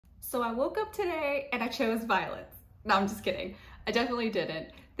So I woke up today and I chose violence. No, I'm just kidding. I definitely didn't.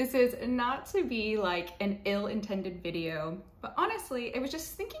 This is not to be like an ill-intended video, but honestly, I was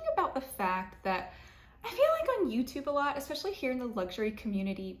just thinking about the fact that I feel like on YouTube a lot, especially here in the luxury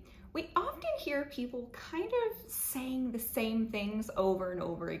community, we often hear people kind of saying the same things over and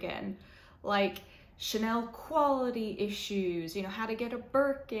over again, like Chanel quality issues, how to get a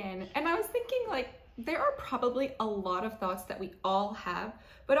Birkin. And I was thinking, like, there are probably a lot of thoughts that we all have,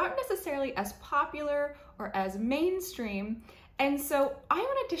 but aren't necessarily as popular or as mainstream. And so I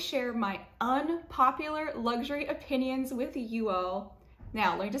wanted to share my unpopular luxury opinions with you all.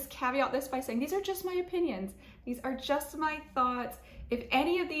 Now, let me just caveat this by saying these are just my opinions. These are just my thoughts. If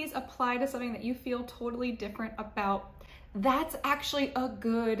any of these apply to something that you feel totally different about, that's actually a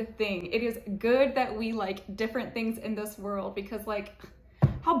good thing. It is good that we like different things in this world, because like,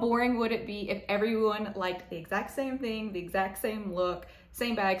 how boring would it be if everyone liked the exact same thing, the exact same look,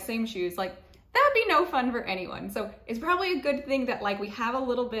 same bag, same shoes? Like, that would be no fun for anyone. So it's probably a good thing that like we have a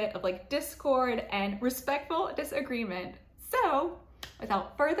little bit of like discord and respectful disagreement. So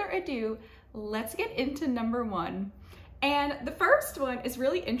without further ado, let's get into number one. And the first one is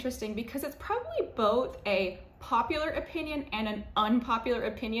really interesting because it's probably both a popular opinion and an unpopular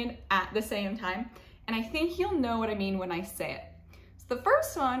opinion at the same time. And I think you'll know what I mean when I say it. So the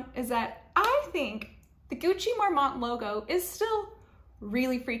first one is that I think the Gucci Marmont logo is still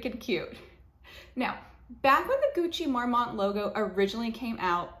really freaking cute. Now, back when the Gucci Marmont logo originally came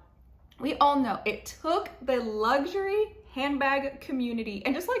out, we all know it took the luxury handbag community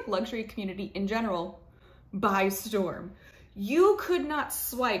and just like luxury community in general by storm. You could not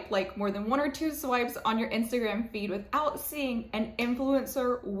swipe like more than one or two swipes on your Instagram feed without seeing an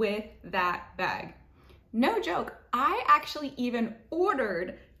influencer with that bag. No joke, I actually even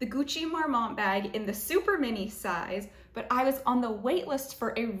ordered the Gucci Marmont bag in the super mini size, but I was on the wait list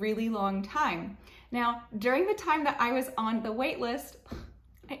for a really long time. Now, during the time that I was on the wait list,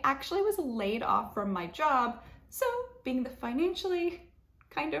 I actually was laid off from my job. So being the financially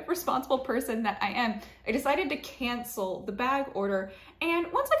kind of responsible person that I am, I decided to cancel the bag order.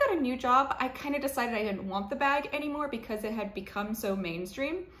 And once I got a new job, I kind of decided I didn't want the bag anymore because it had become so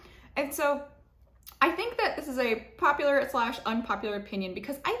mainstream. And so I think that this is a popular / unpopular opinion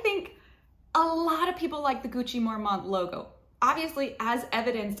because I think a lot of people like the Gucci Marmont logo, obviously as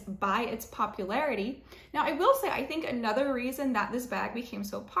evidenced by its popularity. Now, I will say, I think another reason that this bag became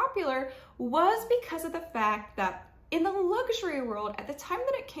so popular was because of the fact that in the luxury world, at the time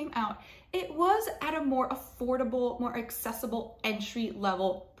that it came out, it was at a more affordable, more accessible entry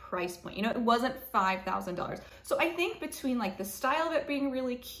level price point. It wasn't $5,000. So I think between like the style of it being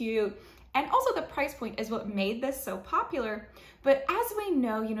really cute and also the price point is what made this so popular. But as we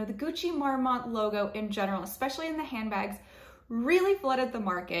know, the Gucci Marmont logo in general, especially in the handbags, really flooded the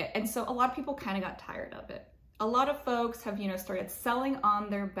market. And so a lot of people kind of got tired of it. A lot of folks have, started selling on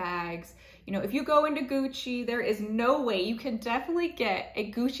their bags. If you go into Gucci, there is no way you can definitely get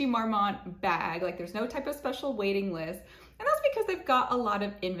a Gucci Marmont bag. Like there's no type of special waiting list. And that's because they've got a lot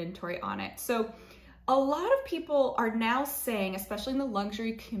of inventory on it. So a lot of people are now saying, especially in the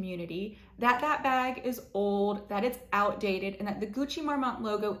luxury community, that that bag is old, that it's outdated, and that the Gucci Marmont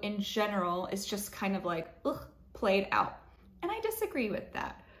logo in general is just kind of like, played out. And I disagree with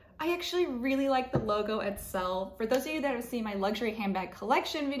that. I actually really like the logo itself. For those of you that have seen my luxury handbag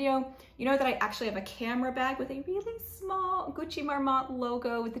collection video, you know that I actually have a camera bag with a really small Gucci Marmont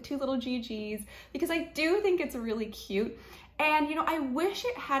logo with the two little GGs, because I do think it's really cute. And I wish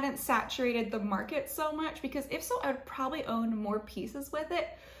it hadn't saturated the market so much, because if so, I would probably own more pieces with it.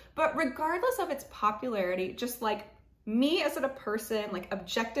 But regardless of its popularity, just like me as a person, like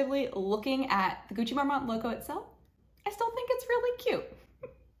objectively looking at the Gucci Marmont logo itself, I still think it's really cute.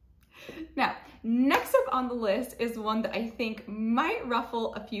 Now, next up on the list is one that I think might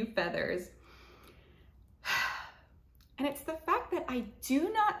ruffle a few feathers. And it's the fact that I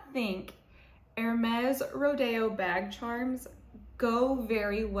do not think Hermes Rodeo bag charms go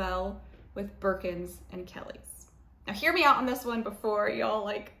very well with Birkins and Kellys. Now hear me out on this one before y'all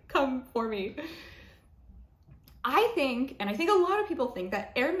like come for me. I think, and I think a lot of people think,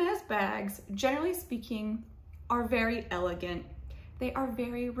 that Hermes bags, generally speaking, are very elegant. They are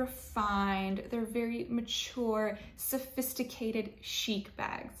very refined. They're very mature, sophisticated, chic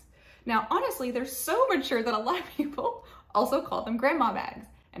bags. Now, honestly, they're so mature that a lot of people also call them grandma bags.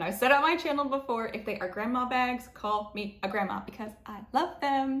 And I've said on my channel before, if they are grandma bags, call me a grandma because I love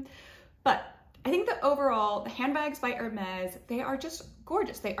them. But I think that overall, the handbags by Hermes, they are just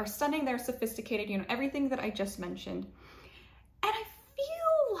gorgeous. They are stunning. They're sophisticated, everything that I just mentioned. And I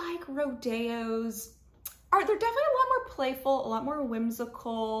feel like Rodeos they're definitely a lot more playful, a lot more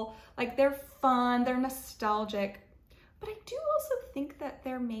whimsical, like they're fun, they're nostalgic, but I do also think that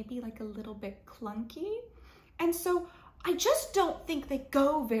they're maybe like a little bit clunky. And so I just don't think they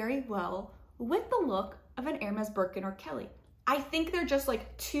go very well with the look of an Hermes Birkin or Kelly. I think they're just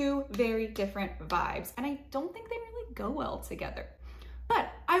like two very different vibes, and I don't think they really go well together. But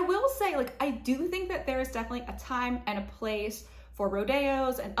I will say, like, I do think that there is definitely a time and a place for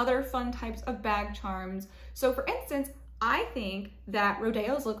rodeos and other fun types of bag charms. So for instance, I think that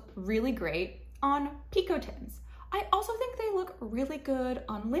rodeos look really great on picotins. I also think they look really good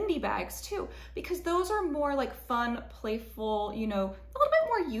on Lindy bags too, because those are more like fun, playful, you know, a little bit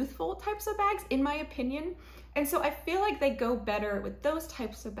more youthful types of bags in my opinion. And so I feel like they go better with those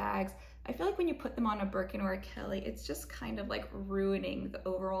types of bags. I feel like when you put them on a Birkin or a Kelly, it's just kind of like ruining the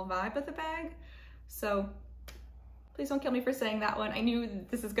overall vibe of the bag. So please don't kill me for saying that one. I knew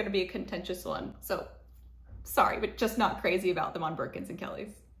this is gonna be a contentious one. So sorry, but just not crazy about them on Birkins and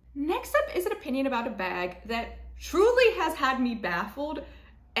Kellys. Next up is an opinion about a bag that truly has had me baffled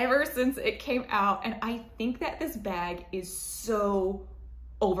ever since it came out. And I think that this bag is so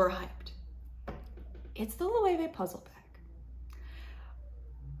overhyped. It's the Loewe puzzle bag.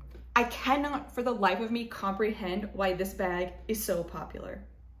 I cannot for the life of me comprehend why this bag is so popular.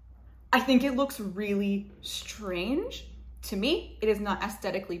 I think it looks really strange. To me, it is not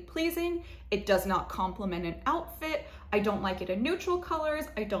aesthetically pleasing. It does not complement an outfit. I don't like it in neutral colors.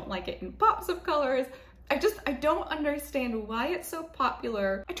 I don't like it in pops of colors. I don't understand why it's so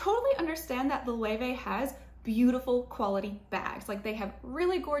popular. I totally understand that the Loewe has beautiful quality bags. Like they have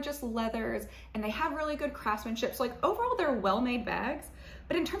really gorgeous leathers and they have really good craftsmanship. So like overall they're well-made bags,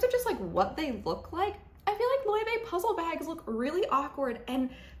 but in terms of just like what they look like, I feel like Loewe puzzle bags look really awkward. And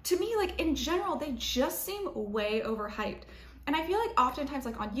to me, like in general, they just seem way overhyped. And I feel like oftentimes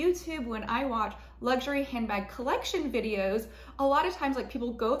like on YouTube, when I watch luxury handbag collection videos, a lot of times like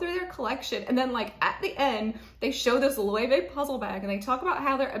people go through their collection and then like at the end, they show this Loewe puzzle bag and they talk about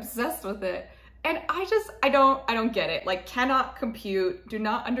how they're obsessed with it. And I don't get it. Like cannot compute, do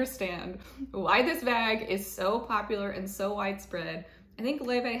not understand why this bag is so popular and so widespread. I think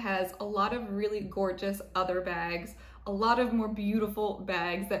Loewe has a lot of really gorgeous other bags, a lot of more beautiful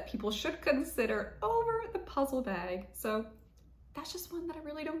bags that people should consider over the puzzle bag. So that's just one that I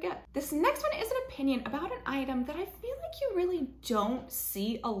really don't get. This next one is an opinion about an item that I feel like you really don't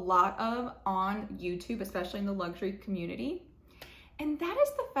see a lot of on YouTube, especially in the luxury community. And that is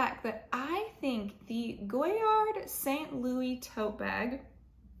the fact that I think the Goyard St. Louis tote bag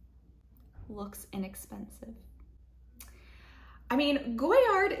looks inexpensive. I mean,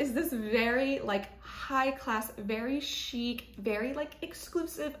 Goyard is this very like high class, very chic, very like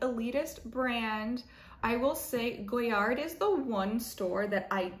exclusive elitist brand. I will say Goyard is the one store that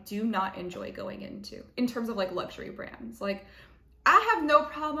I do not enjoy going into in terms of like luxury brands. Like I have no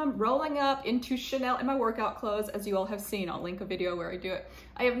problem rolling up into Chanel in my workout clothes, as you all have seen. I'll link a video where I do it.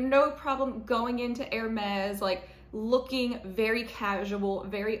 I have no problem going into Hermes, like looking very casual,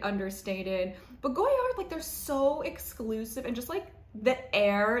 very understated. But Goyard, like they're so exclusive and just like the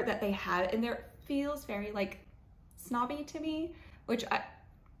air that they have in there feels very like snobby to me, which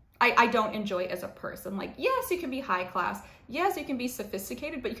I don't enjoy as a person. Like, yes, you can be high class. Yes, you can be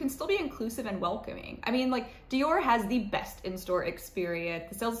sophisticated, but you can still be inclusive and welcoming. I mean, like Dior has the best in-store experience.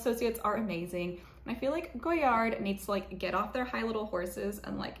 The sales associates are amazing. And I feel like Goyard needs to like get off their high little horses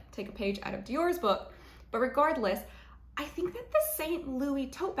and like take a page out of Dior's book. But regardless, I think that the St. Louis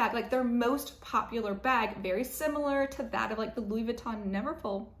tote bag, like their most popular bag, very similar to that of like the Louis Vuitton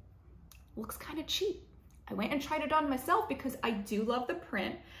Neverfull, looks kind of cheap. I went and tried it on myself because I do love the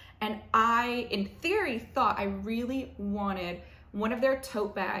print. And I, in theory, thought I really wanted one of their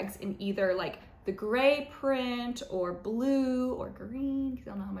tote bags in either like the gray print or blue or green, because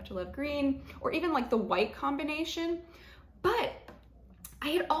I don't know how much I love green, or even like the white combination. But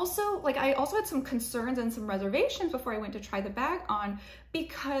I also had some concerns and some reservations before I went to try the bag on,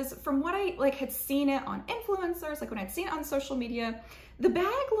 because from what I like had seen it on influencers, like when I'd seen it on social media, the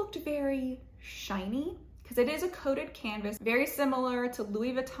bag looked very shiny. Because it is a coated canvas, very similar to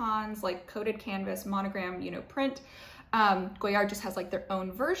Louis Vuitton's like coated canvas monogram, you know, print. Goyard just has like their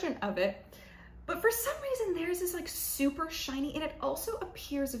own version of it. But for some reason, theirs is like super shiny and it also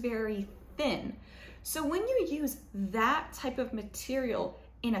appears very thin. So when you use that type of material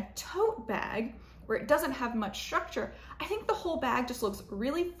in a tote bag where it doesn't have much structure, I think the whole bag just looks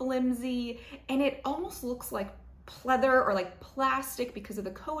really flimsy and it almost looks like pleather or like plastic because of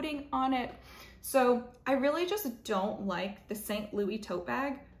the coating on it. So I really just don't like the St. Louis tote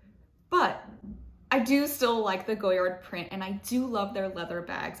bag, but I do still like the Goyard print and I do love their leather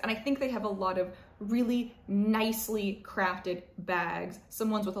bags. And I think they have a lot of really nicely crafted bags, some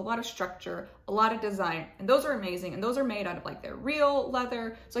ones with a lot of structure, a lot of design, and those are amazing. And those are made out of like their real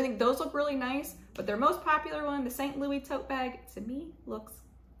leather. So I think those look really nice, but their most popular one, the St. Louis tote bag, to me looks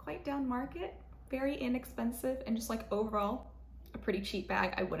quite down market, very inexpensive, and just like overall a pretty cheap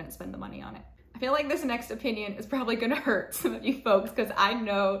bag. I wouldn't spend the money on it. I feel like this next opinion is probably gonna hurt some of you folks because I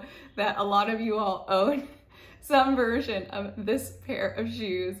know that a lot of you all own some version of this pair of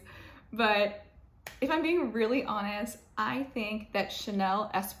shoes. But if I'm being really honest, I think that Chanel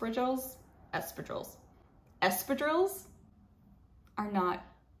espadrilles are not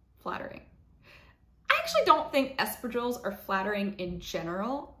flattering. I actually don't think espadrilles are flattering in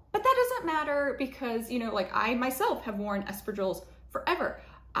general, but that doesn't matter because, you know, like I myself have worn espadrilles forever.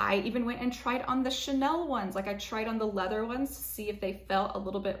 I even went and tried on the Chanel ones. Like I tried on the leather ones to see if they felt a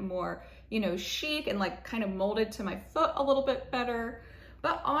little bit more, you know, chic and like kind of molded to my foot a little bit better.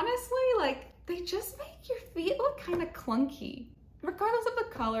 But honestly, like they just make your feet look kind of clunky, regardless of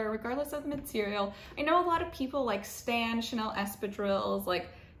the color, regardless of the material. I know a lot of people like stan Chanel espadrilles.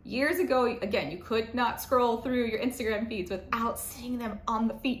 Like years ago, again, you could not scroll through your Instagram feeds without seeing them on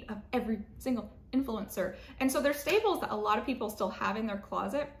the feet of every single influencer. And so they're staples that a lot of people still have in their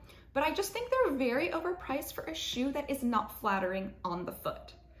closet, but I just think they're very overpriced for a shoe that is not flattering on the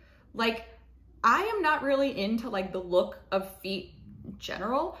foot. Like I am not really into like the look of feet in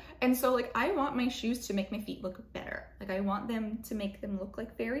general. And so like I want my shoes to make my feet look better. Like I want them to make them look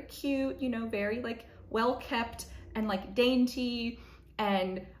like very cute, you know, very like well kept and like dainty.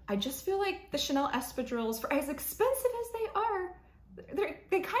 And I just feel like the Chanel espadrilles, for as expensive as they are,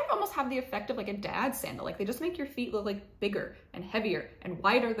 they kind of almost have the effect of like a dad's sandal. Like they just make your feet look like bigger and heavier and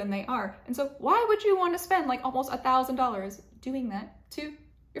wider than they are. And so why would you want to spend like almost $1,000 doing that to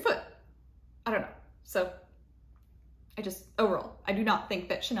your foot? I don't know. So overall, I do not think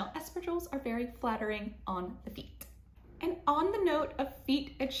that Chanel espadrilles are very flattering on the feet. And on the note of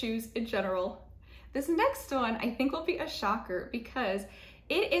feet and shoes in general, this next one I think will be a shocker because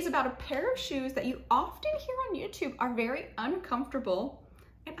it is about a pair of shoes that you often hear on YouTube are very uncomfortable.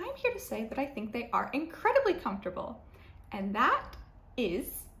 And I'm here to say that I think they are incredibly comfortable. And that is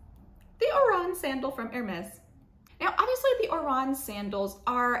the Oran sandal from Hermes. Now, obviously the Oran sandals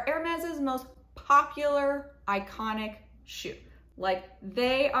are Hermes's most popular, iconic shoe. Like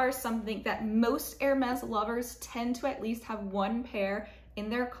they are something that most Hermes lovers tend to at least have one pair in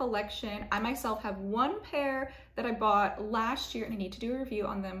their collection. I myself have one pair that I bought last year and I need to do a review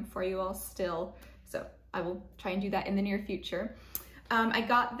on them for you all still. So I will try and do that in the near future. I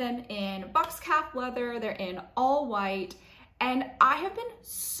got them in box calf leather. They're in all white. And I have been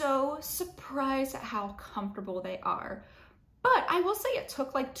so surprised at how comfortable they are. But I will say it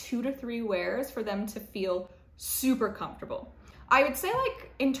took like 2 to 3 wears for them to feel super comfortable. I would say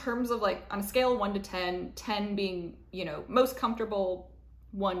like in terms of like on a scale of 1 to 10, 10 being, you know, most comfortable,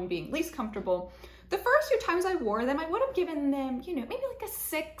 1 being least comfortable. The first few times I wore them, I would have given them, you know, maybe like a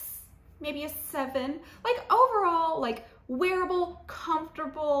 6, maybe a 7. Like overall, like wearable,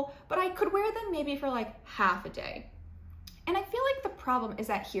 comfortable, but I could wear them maybe for like half a day. And I feel like the problem is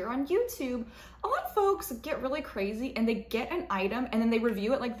that here on YouTube, a lot of folks get really crazy and they get an item and then they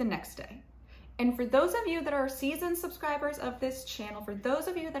review it like the next day. And for those of you that are seasoned subscribers of this channel, for those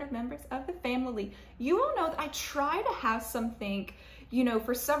of you that are members of the family, you all know that I try to have something, you know,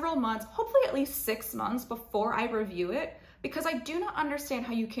 for several months, hopefully at least 6 months before I review it, because I do not understand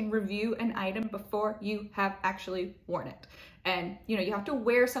how you can review an item before you have actually worn it. And, you know, you have to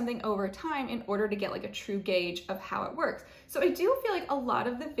wear something over time in order to get like a true gauge of how it works. So I do feel like a lot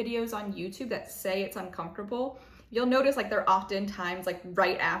of the videos on YouTube that say it's uncomfortable, you'll notice like they're oftentimes like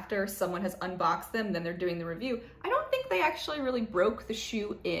right after someone has unboxed them, then they're doing the review. I don't think they actually really broke the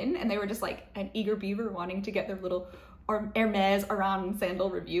shoe in and they were just like an eager beaver wanting to get their little Hermes Oran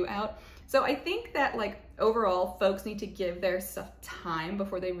sandal review out. So I think that like overall folks need to give their stuff time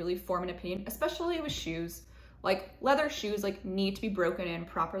before they really form an opinion, especially with shoes. Like leather shoes like need to be broken in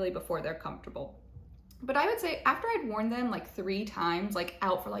properly before they're comfortable. But I would say after I'd worn them like 3 times, like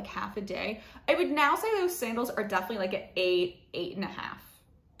out for like half a day, I would now say those sandals are definitely like an 8, 8.5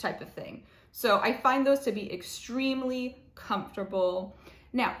 type of thing. So I find those to be extremely comfortable.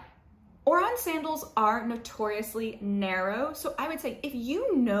 Now, Oran sandals are notoriously narrow. So I would say if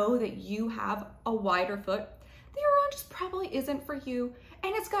you know that you have a wider foot, the Oran just probably isn't for you.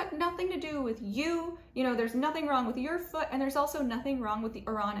 And it's got nothing to do with you. You know, there's nothing wrong with your foot and there's also nothing wrong with the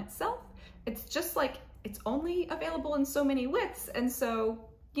Oran itself. It's just like, it's only available in so many widths. And so,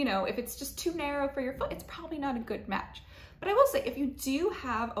 you know, if it's just too narrow for your foot, it's probably not a good match. But I will say, if you do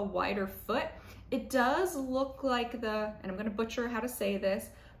have a wider foot, it does look like the, and I'm gonna butcher how to say this,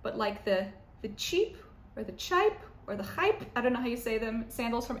 but like the the cheap or the chipe or the hype, I don't know how you say them,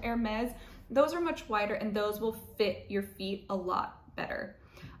 sandals from Hermes, those are much wider and those will fit your feet a lot better.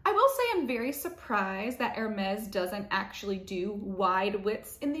 I will say I'm very surprised that Hermes doesn't actually do wide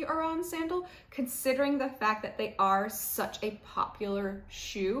widths in the Oran sandal, considering the fact that they are such a popular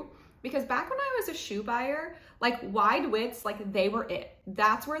shoe. Because back when I was a shoe buyer, like wide widths, like they were it.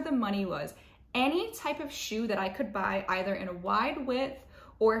 That's where the money was. Any type of shoe that I could buy either in a wide width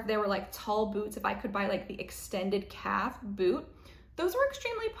or if they were like tall boots, if I could buy like the extended calf boot, those were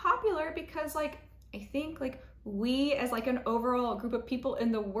extremely popular because like, I think like we as like an overall group of people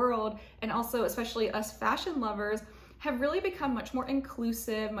in the world, and also especially us fashion lovers, have really become much more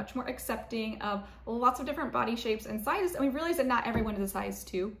inclusive, much more accepting of lots of different body shapes and sizes. And we realize that not everyone is a size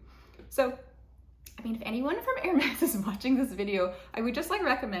 2. So, I mean, if anyone from Hermes is watching this video, I would just like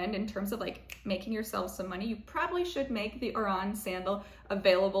recommend in terms of like making yourself some money, you probably should make the Oran sandal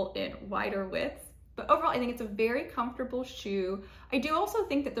available in wider widths. But overall, I think it's a very comfortable shoe. I do also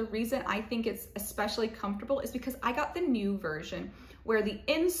think that the reason I think it's especially comfortable is because I got the new version where the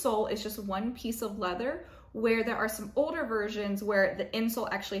insole is just one piece of leather, where there are some older versions where the insole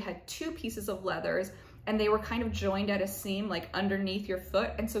actually had 2 pieces of leathers and they were kind of joined at a seam like underneath your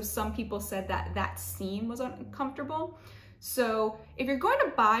foot. And so some people said that that seam was uncomfortable. So if you're going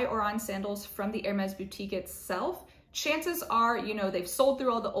to buy Oran sandals from the Hermes boutique itself, chances are, you know, they've sold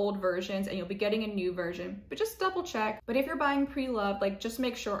through all the old versions and you'll be getting a new version, but just double check. But if you're buying pre-loved, like just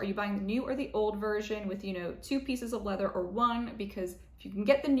make sure, are you buying the new or the old version with, you know, 2 pieces of leather or 1? Because if you can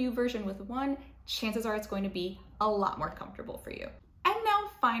get the new version with 1, chances are it's going to be a lot more comfortable for you. And now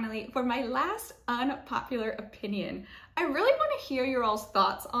finally, for my last unpopular opinion, I really want to hear your all's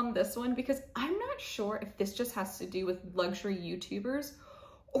thoughts on this one because I'm not sure if this just has to do with luxury YouTubers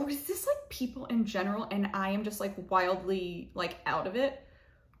or is this like people in general and I am just like wildly like out of it?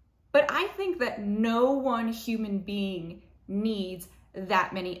 But I think that no one human being needs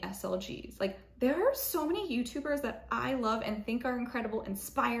that many SLGs. Like there are so many YouTubers that I love and think are incredible,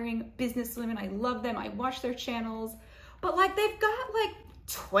 inspiring businesswomen. I love them. I watch their channels, but like they've got like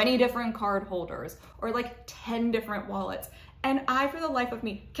 20 different card holders or like 10 different wallets. And I, for the life of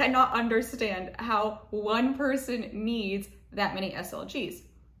me, cannot understand how one person needs that many SLGs.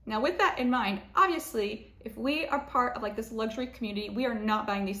 Now, with that in mind, obviously, if we are part of like this luxury community, we are not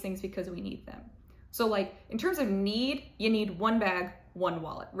buying these things because we need them. So like in terms of need, you need 1 bag, 1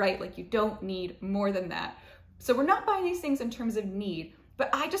 wallet, right? Like you don't need more than that. So we're not buying these things in terms of need, but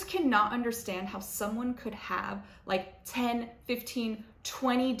I just cannot understand how someone could have like 10, 15,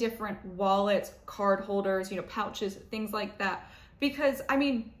 20 different wallets, card holders, you know, pouches, things like that. Because I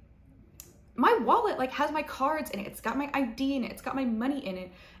mean, my wallet like has my cards in it. It's got my ID in it. It's got my money in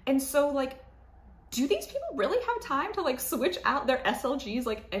it. And so like, do these people really have time to like switch out their SLGs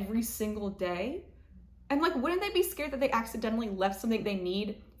like every single day? And like, wouldn't they be scared that they accidentally left something they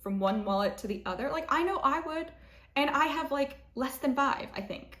need from one wallet to the other? Like, I know I would. And I have like less than 5, I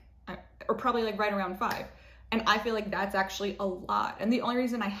think, or probably like right around 5. And I feel like that's actually a lot. And the only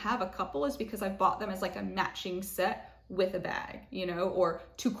reason I have a couple is because I bought them as like a matching set with a bag, you know, or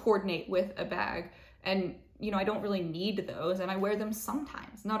to coordinate with a bag. And, you know, I don't really need those and I wear them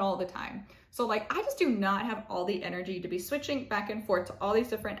sometimes, not all the time. So like, I just do not have all the energy to be switching back and forth to all these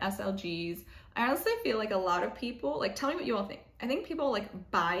different SLGs. I honestly feel like a lot of people, like, tell me what you all think. I think people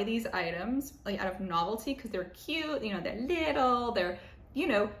like buy these items like out of novelty because they're cute, you know, they're little, they're, you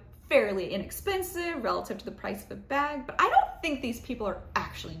know, fairly inexpensive relative to the price of a bag. But I don't think these people are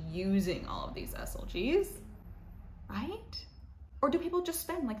actually using all of these SLGs, right? Or do people just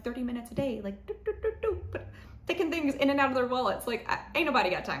spend like 30 minutes a day, like taking things in and out of their wallets? Like, ain't nobody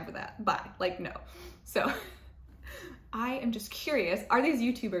got time for that. Bye. Like, no. So I am just curious, are these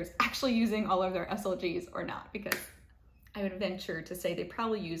YouTubers actually using all of their SLGs or not? Because I would venture to say they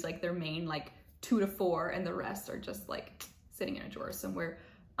probably use like their main like 2 to 4 and the rest are just like sitting in a drawer somewhere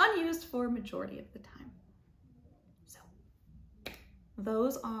unused for majority of the time. So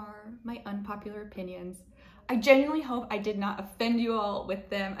those are my unpopular opinions. I genuinely hope I did not offend you all with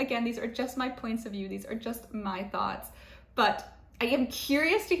them. Again, these are just my points of view. These are just my thoughts, but I am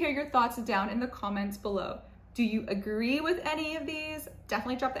curious to hear your thoughts down in the comments below. Do you agree with any of these?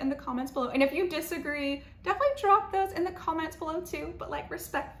 Definitely drop that in the comments below. And if you disagree, definitely drop those in the comments below too, but like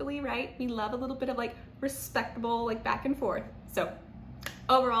respectfully, right? We love a little bit of like respectable, like back and forth. So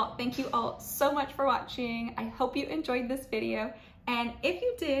overall, thank you all so much for watching. I hope you enjoyed this video. And if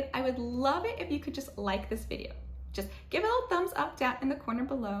you did, I would love it if you could just like this video. Just give it a little thumbs up down in the corner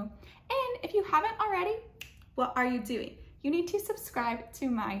below. And if you haven't already, what are you doing? You need to subscribe to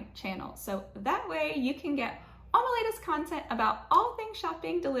my channel. So that way you can get all the latest content about all things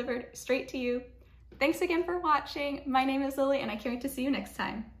shopping delivered straight to you. Thanks again for watching. My name is Lily and I can't wait to see you next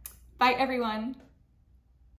time. Bye everyone.